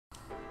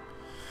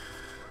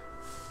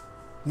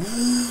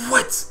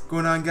What's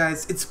going on,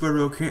 guys? It's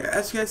Baroque here.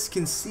 As you guys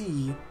can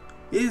see,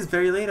 it is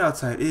very late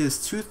outside. It is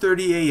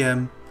 2:30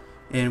 a.m.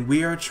 and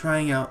we are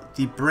trying out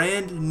the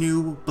brand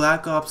new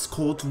Black Ops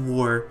Cold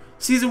War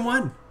Season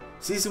 1.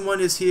 Season 1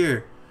 is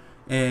here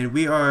and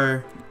we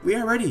are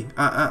ready.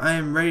 I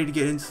am ready to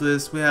get into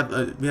this. We have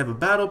a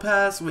battle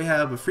pass, we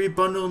have a free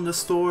bundle in the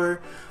store,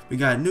 we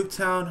got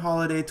Nuketown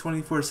Holiday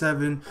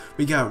 24/7,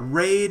 we got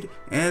Raid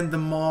and the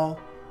Mall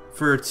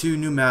for 2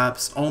 new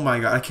maps. Oh my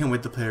god, I can't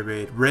wait to play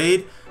Raid.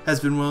 Raid has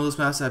been one of those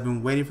maps I've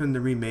been waiting for them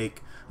to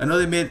remake. I know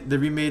they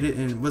remade it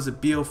in, was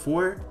it BO4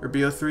 or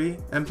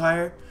BO3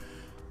 Empire?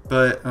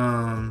 But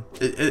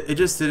it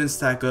just didn't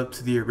stack up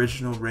to the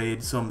original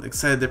Raid, so I'm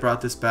excited they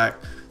brought this back.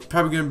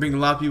 Probably gonna bring a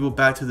lot of people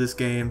back to this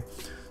game.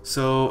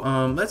 So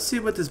let's see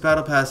what this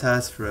battle pass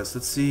has for us.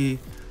 Let's see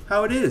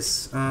how it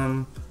is.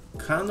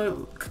 Kind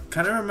of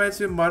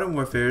reminds me of Modern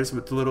Warfare's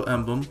with the little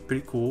emblem.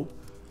 Pretty cool.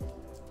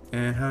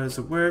 And how does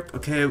it work?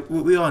 Okay,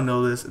 we all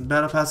know this.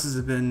 Battle passes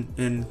have been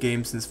in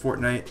games since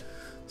Fortnite,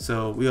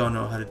 so we all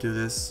know how to do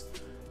this.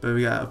 But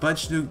we got a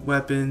bunch of new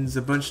weapons,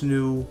 a bunch of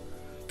new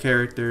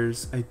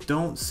characters. I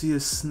don't see a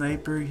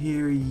sniper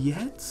here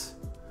yet,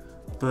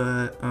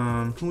 but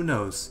who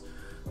knows?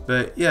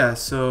 But yeah,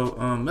 so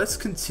let's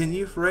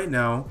continue for right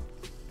now,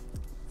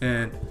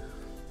 and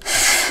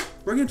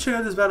we're gonna check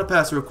out this battle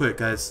pass real quick,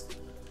 guys.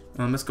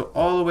 Let's go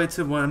all the way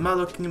to one. I'm not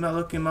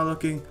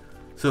looking.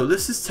 So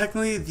this is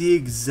technically the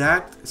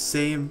exact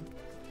same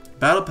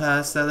battle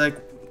pass that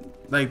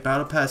like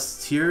battle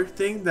pass tier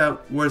thing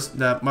that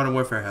Modern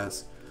Warfare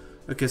has.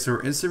 Okay, so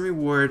our instant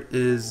reward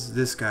is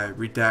this guy,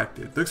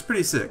 Redacted. Looks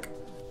pretty sick.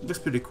 Looks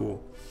pretty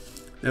cool.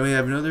 Then we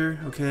have another,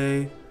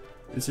 okay,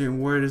 instant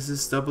reward is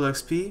this double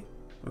XP.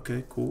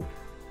 Okay, cool.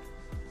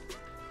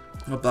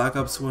 A Black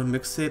Ops 1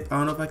 mixtape. I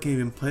don't know if I can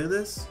even play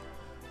this,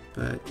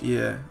 but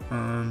yeah,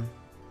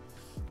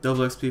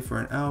 double XP for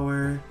an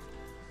hour.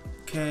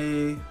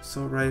 Okay,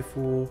 assault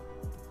rifle.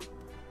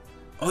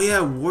 Oh yeah,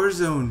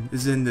 Warzone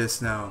is in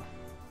this now.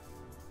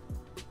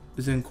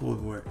 Is in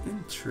Cold War.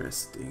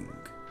 Interesting.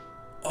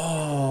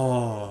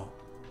 Oh,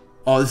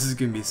 this is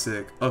gonna be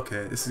sick.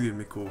 Okay, this is gonna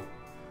be cool.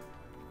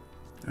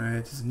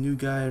 Alright, this is a new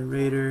guy,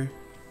 Raider.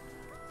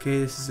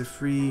 Okay, this is a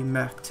free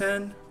Mac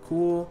 10.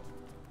 Cool.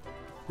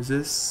 Is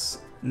this?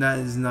 That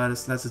is not.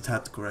 That's a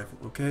tactical rifle.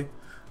 Okay.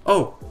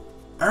 Oh,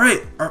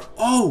 alright.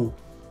 Oh,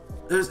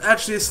 there's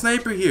actually a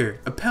sniper here.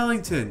 A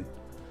Pellington.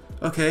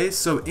 Okay,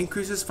 so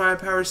increases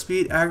firepower,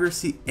 speed,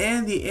 accuracy,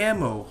 and the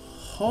ammo.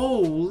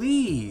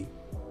 Holy!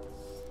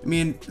 I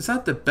mean, it's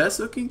not the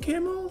best looking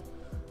camo,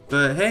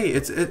 but hey,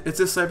 it's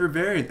a sniper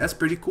variant. That's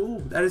pretty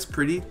cool. That is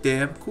pretty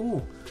damn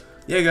cool.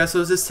 Yeah, guys. So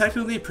this is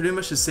technically pretty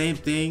much the same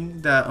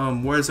thing that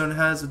Warzone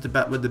has with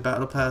the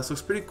battle pass.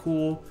 Looks pretty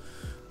cool.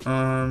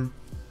 Yeah,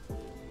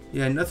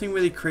 nothing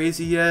really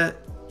crazy yet.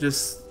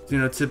 Just, you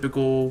know,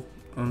 typical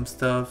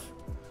stuff.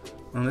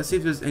 Let's see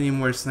if there's any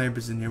more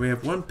snipers in here. We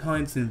have one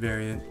Pellington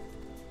variant.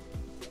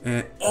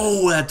 And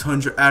oh, that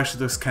Tundra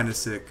actually looks kind of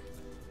sick.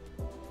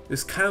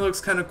 This kind of looks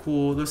kind of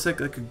cool. Looks like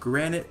a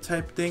granite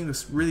type thing.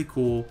 Looks really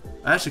cool.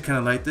 I actually kind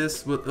of like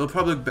this. Well, it'll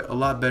probably look a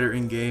lot better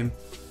in game.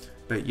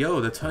 But yo,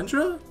 the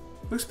Tundra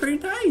looks pretty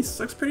nice.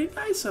 Looks pretty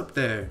nice up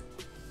there.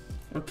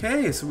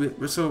 Okay, so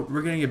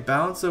we're getting a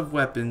balance of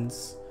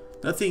weapons.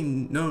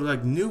 No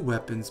like new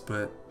weapons,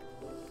 but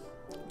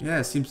yeah,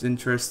 it seems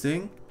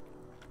interesting.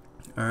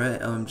 All right,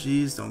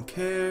 LMGs, don't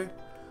care.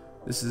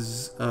 This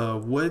is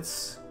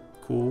Woods,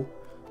 cool.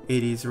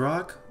 80s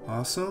rock,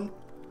 awesome.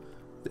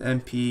 The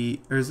MP,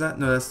 or is that?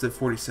 No, that's the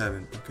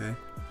 47. Okay,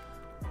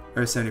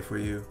 or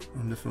 74U.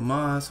 The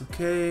FAMAS,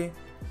 okay.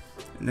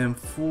 And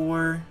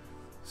M4,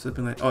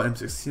 something like, oh,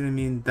 M16. I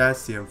mean,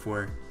 that's the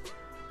M4.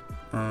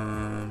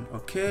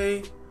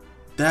 Okay,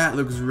 that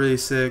looks really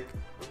sick.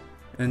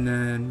 And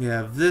then we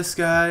have this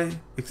guy.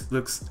 It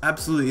looks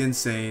absolutely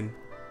insane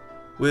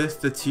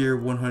with the tier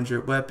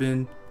 100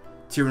 weapon,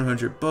 tier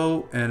 100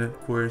 boat, and of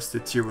course the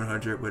tier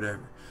 100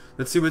 whatever.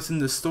 Let's see what's in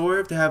the store.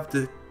 If they have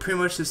pretty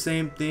much the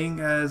same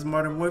thing as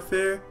Modern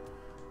Warfare.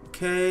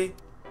 Okay,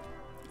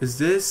 is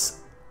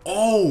this?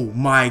 Oh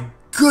my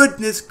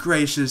goodness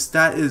gracious,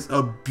 that is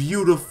a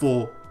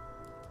beautiful,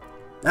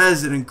 that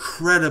is an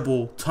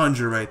incredible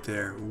Tundra right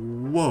there.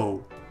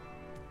 Whoa,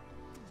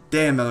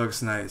 damn, that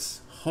looks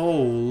nice.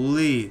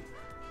 Holy,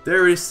 they're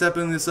already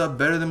stepping this up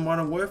better than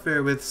Modern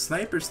Warfare with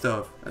sniper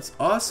stuff. That's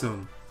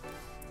awesome.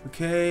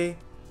 Okay,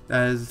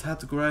 that is a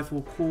tactical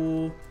rifle,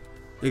 cool.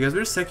 Hey guys,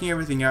 we're just checking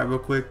everything out real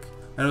quick.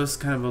 I know it's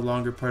kind of a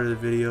longer part of the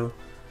video,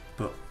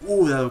 but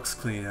ooh, that looks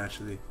clean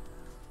actually.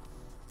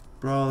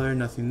 Brawler,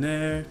 nothing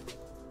there.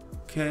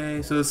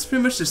 Okay, so it's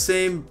pretty much the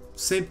same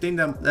thing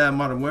that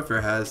Modern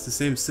Warfare has. The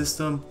same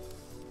system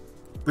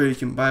where you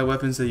can buy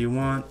weapons that you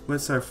want.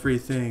 What's our free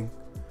thing?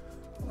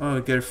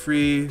 Oh, get a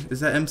free,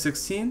 is that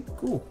M16?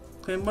 Cool,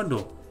 claim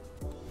bundle.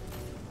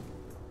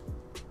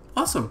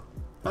 Awesome.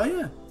 Oh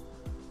yeah.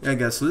 Yeah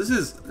guys, so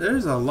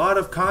there's a lot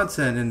of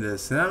content in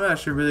this and I'm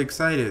actually really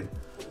excited.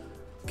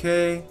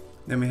 Okay,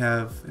 then we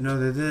have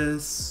another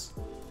this.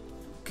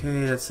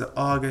 Okay, that's the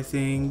AUG I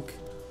think.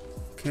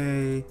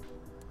 Okay,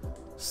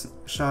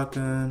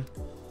 shotgun.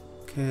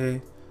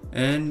 Okay,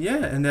 and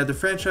yeah, and they have the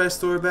franchise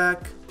store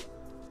back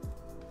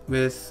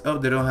with, oh,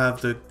 they don't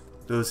have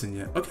those in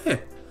yet.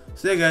 Okay,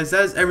 so yeah guys,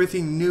 that is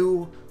everything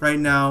new right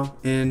now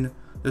in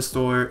the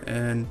store,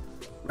 and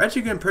we're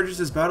actually gonna purchase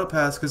this battle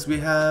pass because we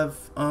have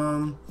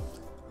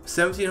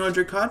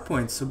 1700 COD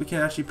points, so we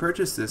can actually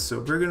purchase this. So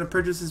we're gonna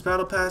purchase this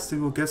battle pass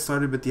and we'll get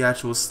started with the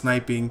actual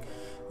sniping,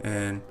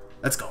 and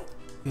let's go.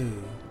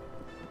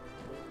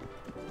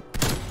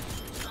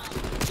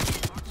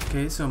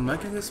 Okay, so I'm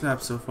liking this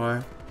map so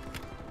far.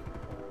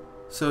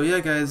 So yeah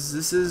guys,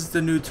 this is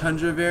the new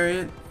Tundra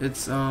variant.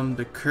 It's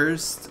the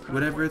Cursed,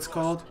 whatever it's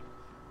called.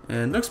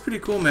 And it looks pretty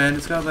cool, man.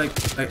 It's got like,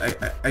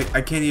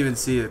 I can't even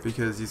see it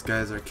because these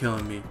guys are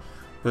killing me.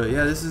 But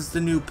yeah, this is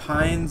the new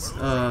Pines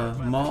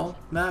Mall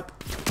map.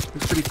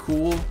 It's pretty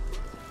cool.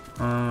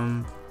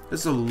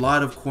 There's a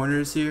lot of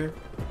corners here.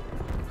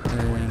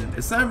 And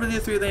it's not really a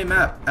 3-lane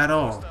map at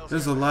all.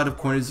 There's a lot of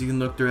corners you can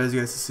look through, as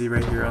you guys can see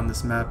right here on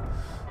this map.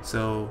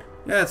 So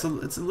yeah, it's a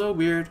little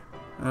weird.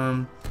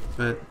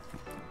 But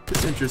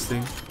it's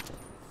interesting.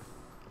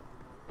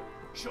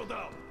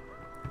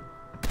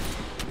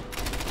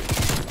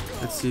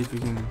 Let's see if we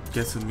can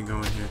get something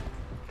going here.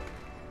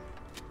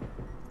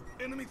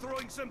 Enemy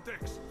throwing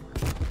Semtex.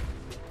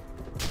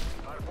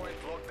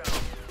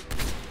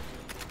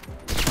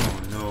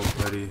 Oh no,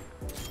 buddy.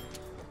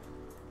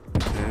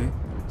 Okay,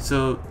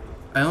 so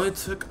I only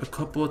took a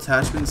couple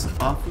attachments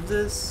off of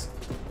this,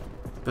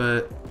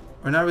 or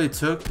not really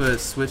took, but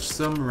switched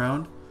some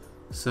around.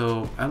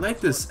 So I like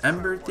this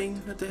ember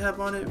thing that they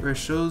have on it, where it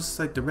shows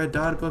like the red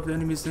dot above the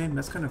enemy's name.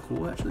 That's kind of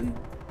cool, actually.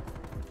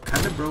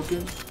 Kind of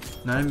broken,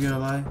 not even gonna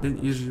lie.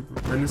 Didn't usually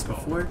run this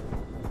before,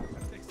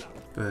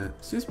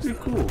 but seems pretty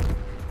cool.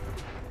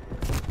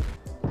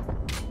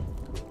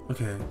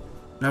 Okay,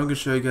 now I'm gonna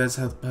show you guys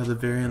how the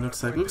variant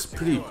looks like. It looks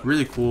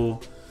really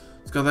cool.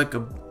 It's got like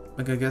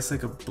I guess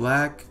like a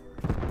black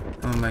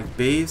like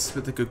base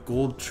with like a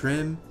gold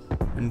trim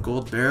and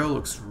gold barrel.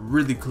 Looks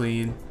really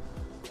clean.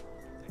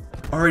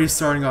 Already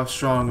starting off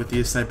strong with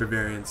the sniper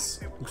variants.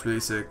 Looks really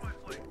sick. I'm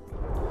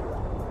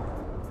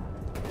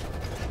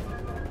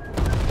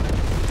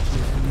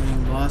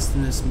getting lost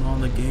in this small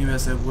in the game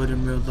as I would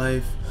in real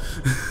life.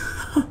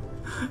 I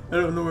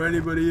don't know where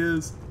anybody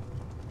is.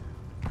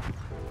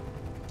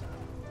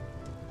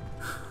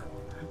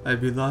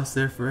 I'd be lost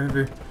there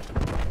forever.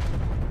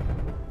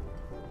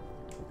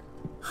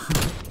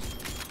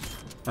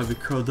 I'd be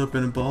curled up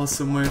in a ball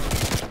somewhere.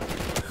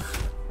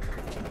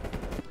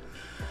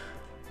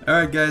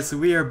 Alright guys, so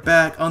we are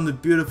back on the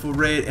beautiful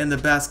raid and the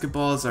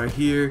basketballs are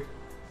here.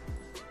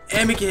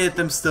 And we can hit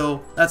them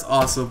still. That's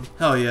awesome.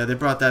 Hell yeah, they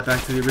brought that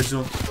back to the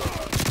original.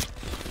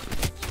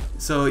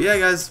 So yeah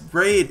guys,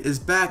 raid is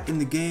back in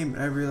the game.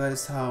 I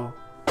realized how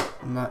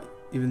I'm not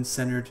even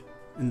centered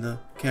in the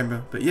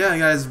camera. But yeah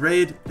guys,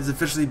 raid is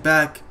officially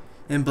back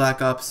in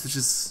Black Ops, which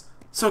is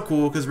so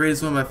cool because raid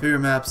is one of my favorite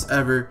maps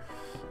ever.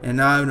 And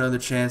now I have another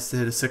chance to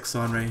hit a 6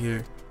 on right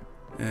here.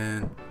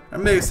 And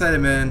I'm really excited,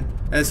 man.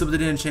 I just hope they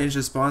didn't change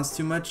the spawns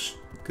too much,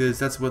 because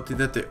that's what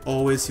they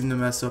always seem to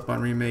mess up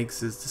on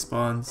remakes, is the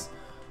spawns.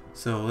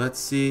 So let's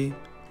see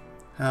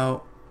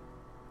how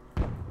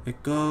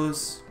it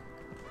goes.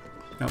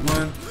 Got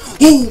one.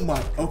 Oh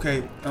my.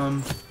 Okay.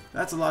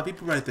 That's a lot of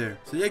people right there.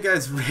 So yeah,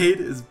 guys, raid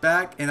is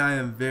back, and I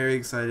am very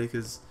excited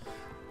because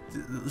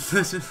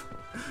let's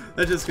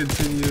just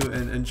continue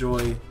and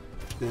enjoy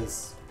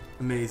this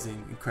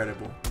amazing,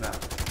 incredible map.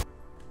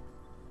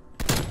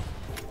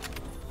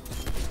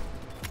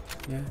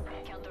 Yeah.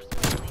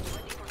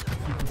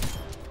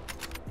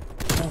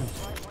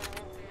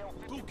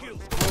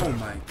 Oh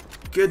my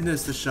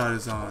goodness, the shot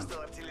is on.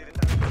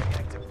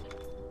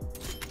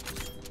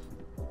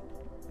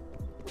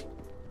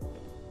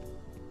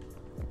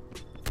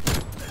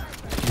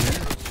 Yeah.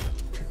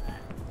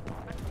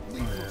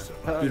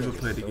 Oh yeah. Beautiful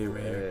play the game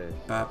right here.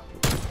 Bop.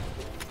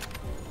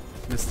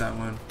 Missed that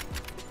one.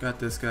 Got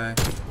this guy.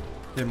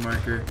 Hit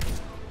marker.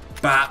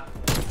 Bop.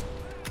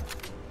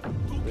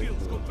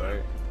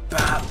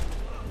 Bop.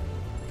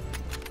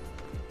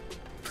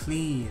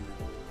 Clean.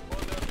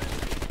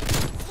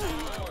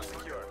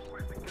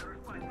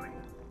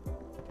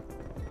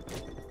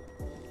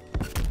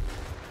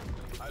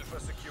 Alpha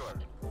secure.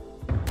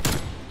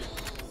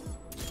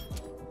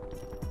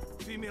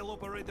 Female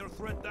operator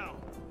threat down.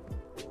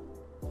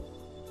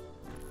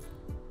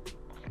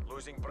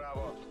 Losing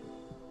Bravo.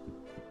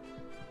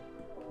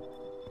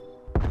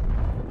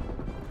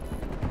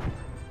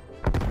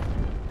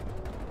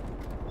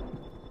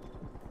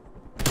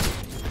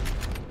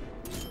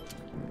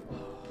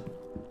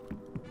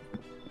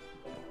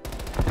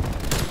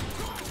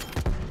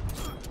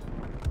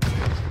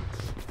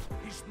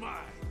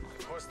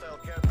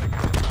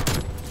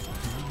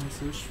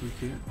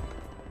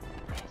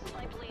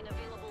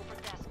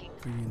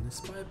 Bring in the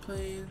spy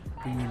plane.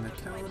 Bring in the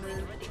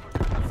calendar.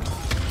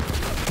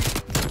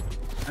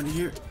 Out of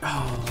here.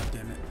 Oh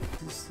damn it!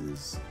 This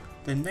is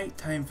the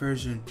nighttime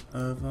version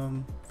of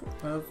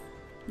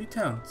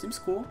Newtown. Seems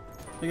cool.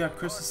 They got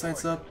crystal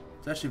sights up.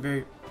 It's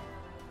actually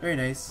very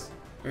nice,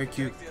 very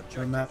cute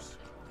map.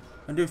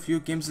 I'll do a few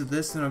games of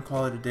this and I'll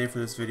call it a day for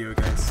this video,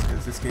 guys,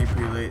 because it's getting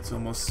pretty late. It's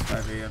almost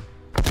 5 a.m.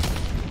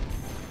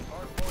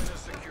 Hardpoint is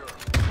secure.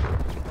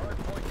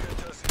 Hardpoint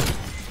contested.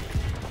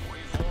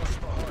 We've lost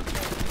the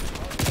hardpoint.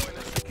 Hardpoint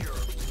is secure.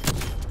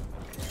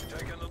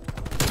 Taking the...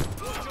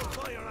 Watch your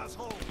fire,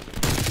 asshole!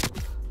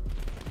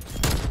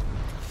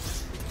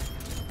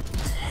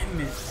 Damn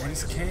it, I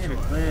just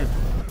can't live.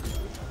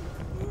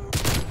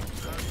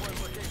 Hardpoint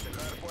located.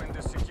 Hardpoint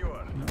is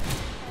secure.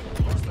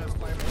 Hostiles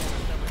plan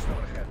established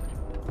overhead.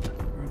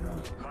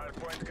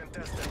 Hardpoint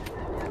contested.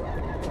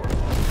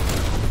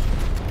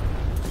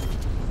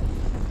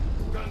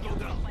 Gun go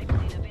down. Spy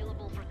plane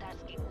available for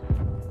tasking.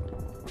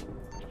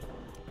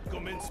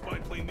 Commence spy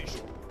plane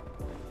mission.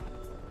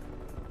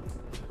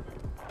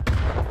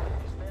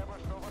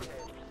 Established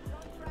overhead.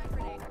 Spy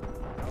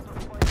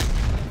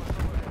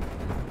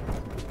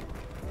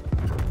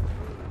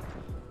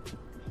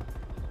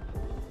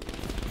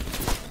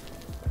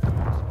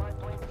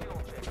plane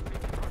fuel check 50%.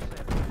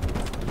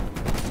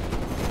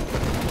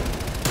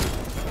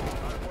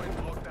 Hardpoint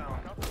locked down.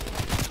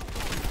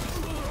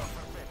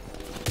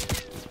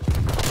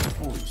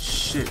 Holy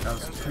shit, that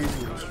was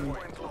crazy.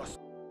 Hardpoint lost.